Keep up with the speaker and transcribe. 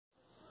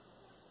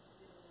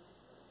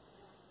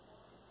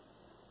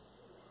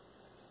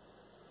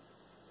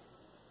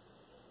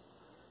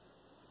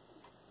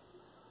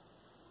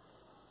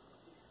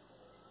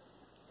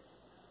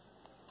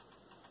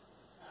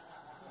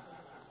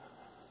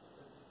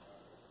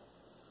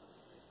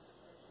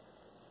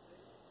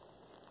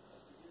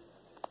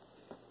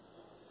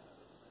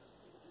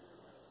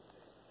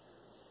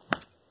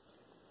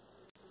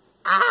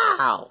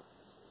Ow.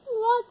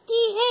 What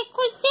the heck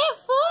was that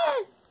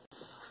for?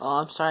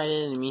 Oh, I'm sorry, I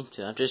didn't mean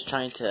to. I'm just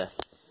trying to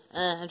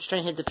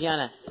hit the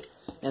piano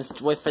and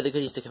wait for the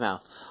goodies to come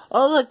out.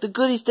 Oh, look, the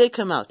goodies did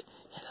come out.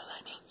 Hello,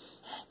 Lightning.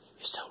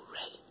 You're so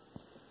red.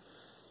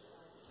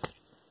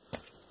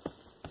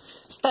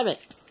 Stop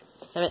it.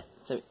 Stop it.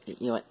 Stop it.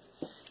 You know what?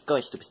 Go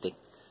away, stupid stick.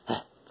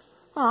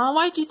 Aw,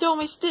 why'd you throw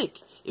my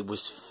stick? It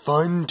was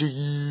fun to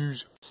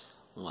use.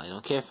 Well, I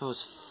don't care if it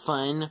was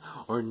fun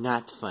or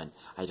not fun.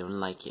 I don't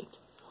like it.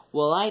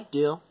 Well, I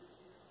do.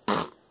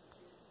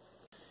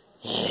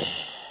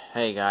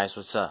 Hey guys,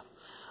 what's up?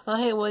 Oh,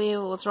 hey,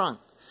 what's wrong?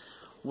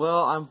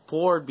 Well, I'm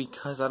bored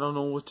because I don't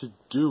know what to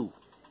do.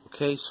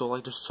 Okay, so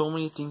like there's so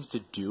many things to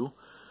do,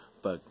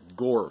 but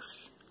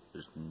gosh,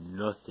 there's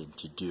nothing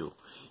to do.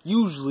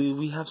 Usually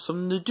we have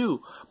something to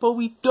do, but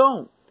we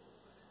don't.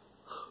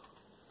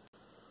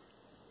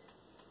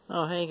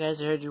 Oh, hey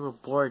guys, I heard you were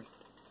bored.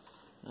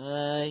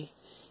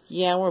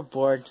 Yeah, we're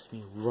bored.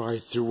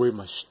 Right, threw away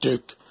my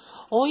stick.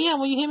 Oh yeah,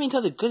 well you hit me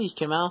until the goodies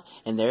came out,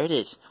 and there it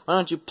is. Why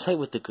don't you play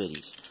with the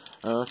goodies?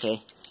 Oh,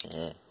 okay.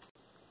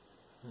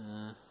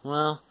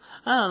 Well,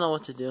 I don't know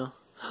what to do.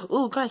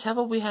 Ooh, guys, how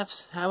about we have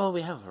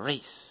a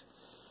race?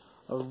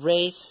 A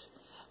race?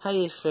 How do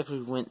you expect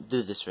we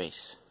do this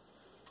race?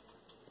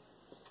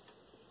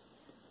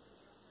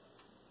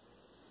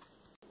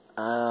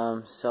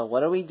 So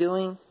what are we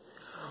doing?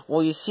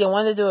 Well, you see, I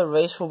want to do a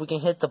race where we can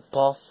hit the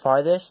ball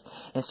farthest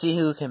and see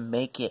who can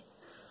make it.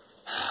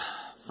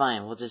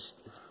 Fine, we'll just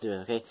do it,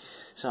 okay?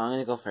 So I'm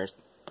gonna go first.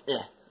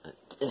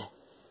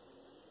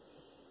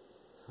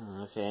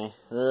 Okay.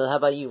 How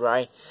about you,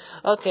 Rye?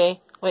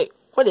 Okay. Wait,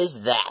 what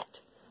is that?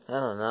 I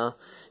don't know.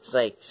 It's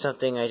like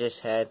something I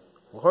just had.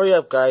 Well, hurry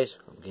up, guys.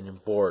 I'm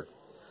getting bored.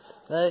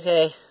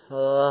 Okay.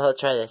 Well, I'll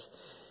try this.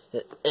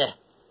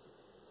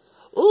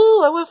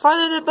 Ooh, I went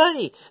farther than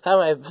Buddy.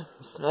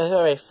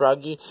 Alright,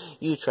 Froggy.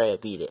 You try to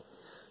beat it.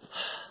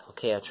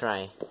 Okay, I'll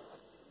try.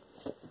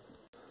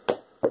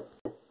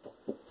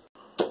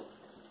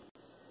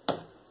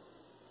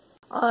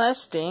 Oh, that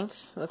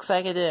stinks. Looks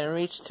like it didn't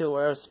reach to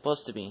where it was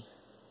supposed to be.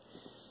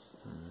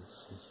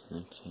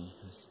 Okay.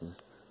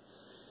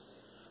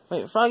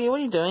 Wait, Froggy,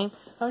 what are you doing?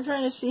 I'm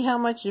trying to see how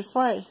much you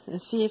fart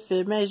and see if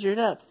it measured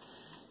up.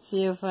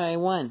 See if I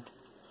won.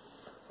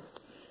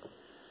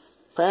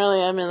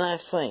 Apparently, I'm in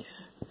last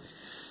place.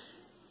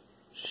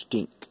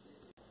 Stink.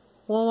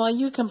 Well, while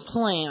you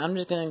complain, I'm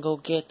just gonna go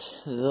get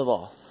the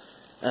ball.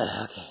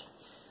 Okay.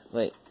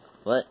 Wait,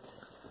 what?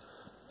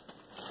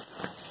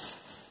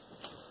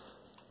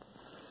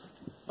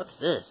 What's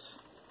this?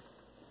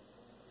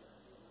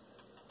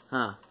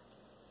 Huh.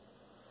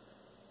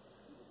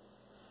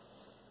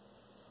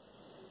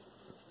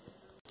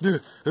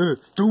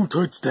 Don't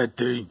touch that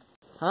thing.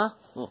 Huh?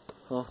 Well,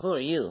 who are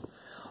you?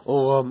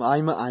 Oh,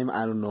 I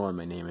don't know what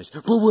my name is,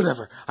 but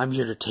whatever. I'm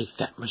here to take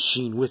that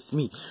machine with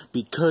me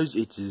because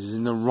it is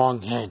in the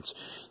wrong hands.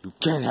 You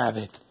can't have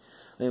it.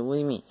 Wait, what do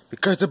you mean?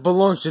 Because it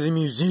belongs to the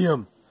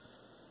museum.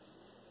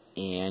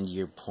 And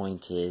your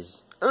point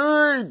is?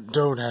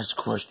 Don't ask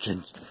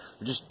questions.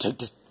 Just take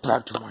this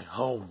back to my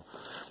home.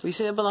 We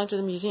said it belonged to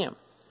the museum.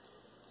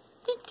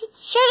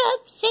 Shut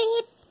up,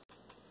 Philip.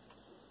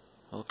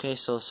 Okay,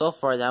 so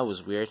far that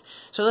was weird.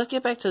 So let's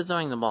get back to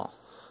throwing the ball.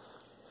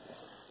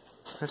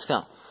 Let's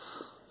go.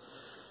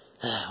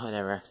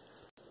 Whatever.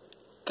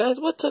 Guys,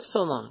 what took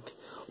so long?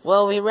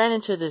 Well, we ran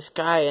into this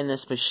guy in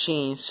this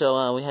machine,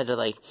 so we had to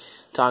like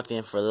talk to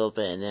him for a little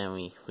bit, and then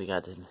we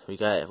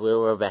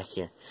were back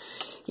here.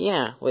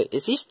 Yeah, wait,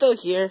 is he still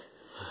here?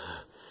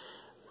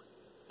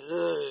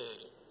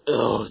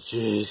 Oh,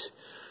 jeez.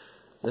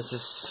 This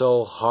is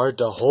so hard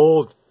to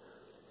hold.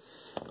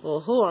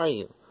 Well, who are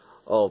you?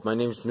 Oh, my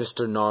name's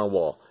Mr.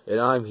 Narwhal,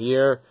 and I'm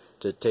here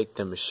to take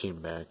the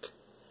machine back.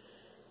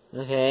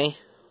 Okay,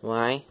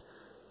 why?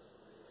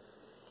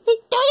 Hey,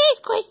 don't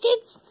ask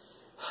questions.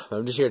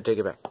 I'm just here to take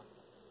it back.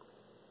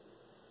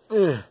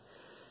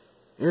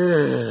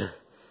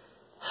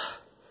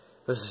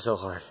 This is so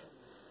hard.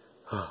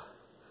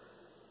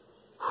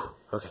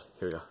 Okay,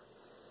 here we go.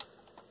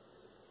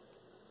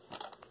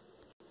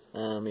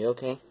 You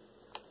okay?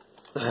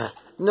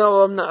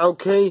 No, I'm not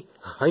okay.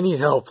 I need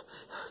help.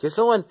 Can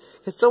someone,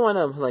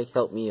 like,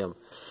 help me,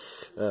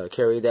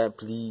 carry that,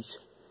 please?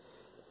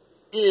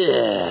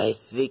 I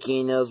think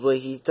he knows what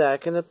he's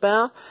talking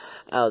about.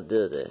 I'll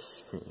do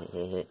this.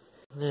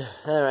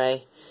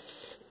 Alright.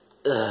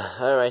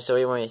 Alright, so where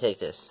do you want me to take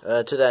this?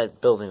 To that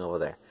building over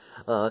there.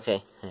 Oh,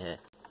 okay.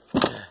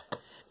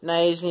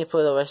 Now you just need to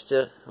put the rest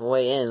of the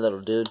way in,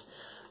 little dude.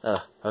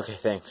 Oh, okay,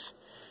 thanks.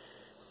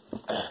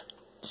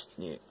 Just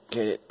need to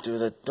get it through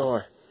the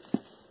door.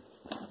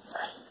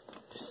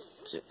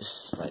 Just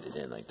slide it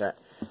in like that.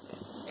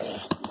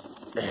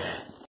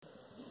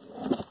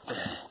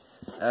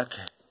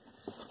 Okay.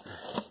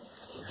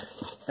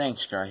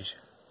 Thanks, guys.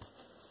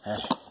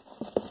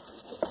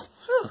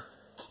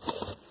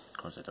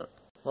 Close the door.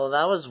 Well,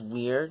 that was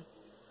weird.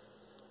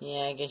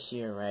 Yeah, I guess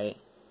you're right.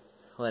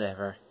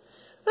 Whatever.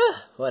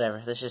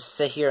 Whatever. Let's just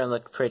sit here and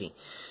look pretty.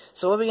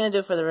 So what are we gonna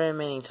do for the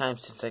remaining time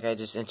since like I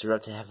just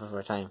interrupted half of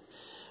our time?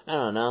 I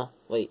don't know.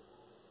 Wait,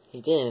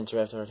 he did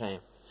interrupt our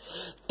time.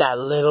 That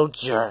little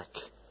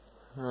jerk.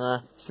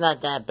 It's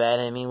not that bad.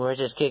 I mean, we're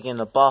just kicking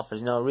the ball for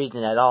no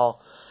reason at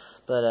all.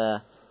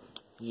 But,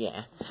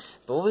 yeah.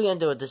 But what are we gonna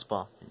do with this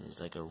ball?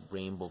 It's like a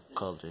rainbow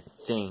colored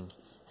thing.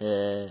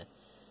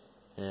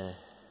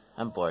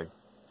 I'm bored.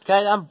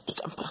 Guys,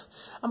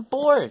 I'm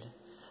bored.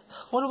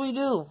 What do we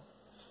do?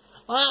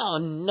 I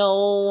don't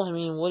know. I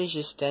mean, Woody's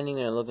just standing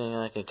there looking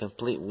like a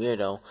complete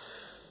weirdo.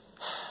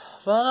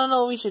 But I don't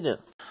know what we should do.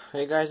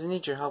 Hey guys, I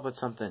need your help with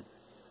something.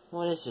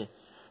 What is it?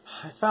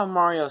 I found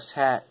Mario's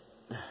hat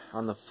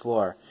on the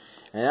floor,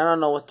 and I don't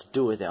know what to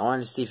do with it. I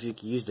wanted to see if you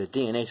could use the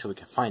DNA so we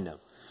can find him.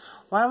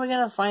 Why are we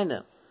gonna find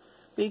him?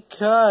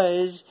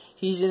 Because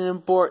he's an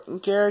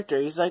important character.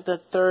 He's like the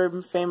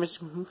third famous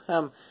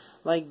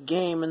like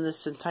game in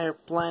this entire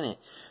planet.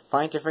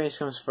 Find Your Face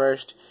comes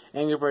first,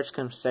 Angry Birds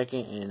comes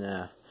second,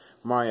 and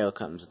Mario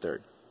comes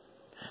third.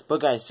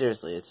 But guys,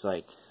 seriously, it's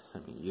like, I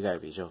mean, you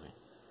gotta be joking.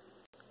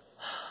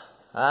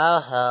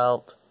 I'll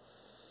help.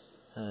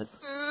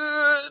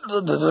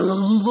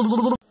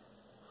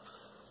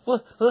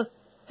 What?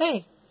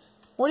 Hey,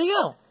 where'd he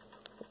go?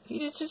 He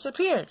just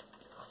disappeared.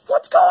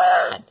 What's going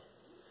on?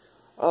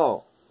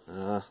 Oh,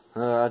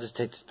 I'll just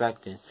take this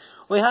back then.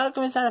 Wait, how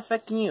come it's not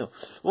affecting you?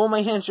 Well,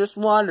 my hand's just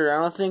water.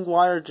 I don't think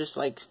water just,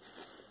 like,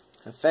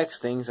 affects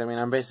things. I mean,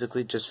 I'm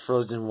basically just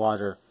frozen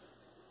water.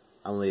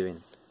 I'm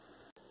leaving.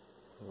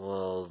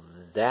 Well,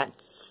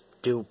 that's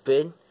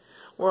stupid.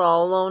 We're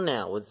all alone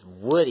now with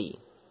Woody.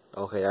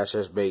 Okay, that's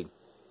just big.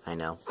 I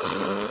know.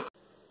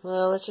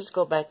 Well, let's just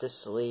go back to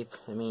sleep.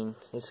 I mean,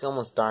 it's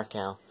almost dark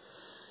now.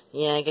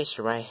 Yeah, I guess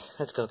you're right.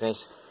 Let's go,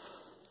 guys.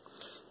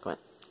 Come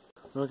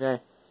on.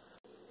 Okay.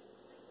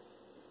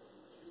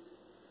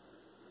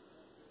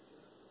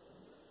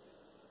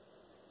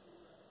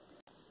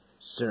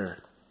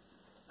 Sir,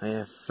 I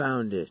have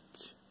found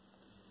it.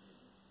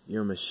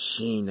 Your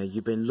machine that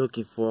you've been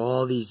looking for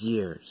all these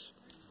years.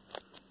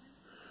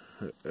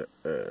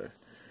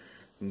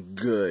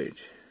 Good.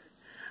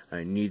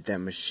 I need that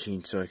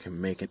machine so I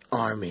can make an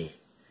army.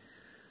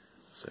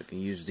 So I can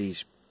use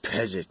these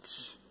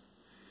peasants.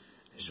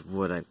 Is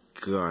what I've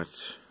got.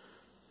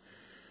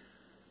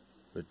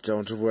 But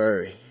don't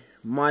worry.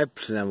 My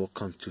plan will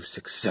come to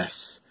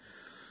success.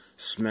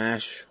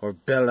 Smash or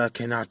Bella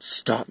cannot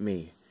stop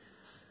me.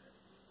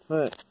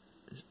 What?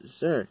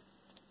 Sir,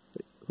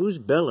 who's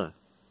Bella?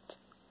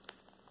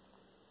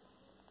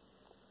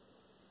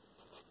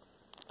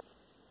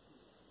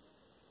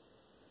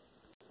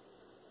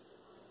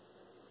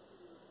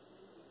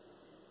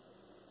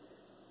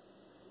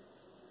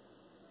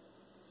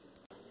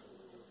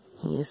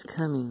 He is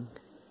coming.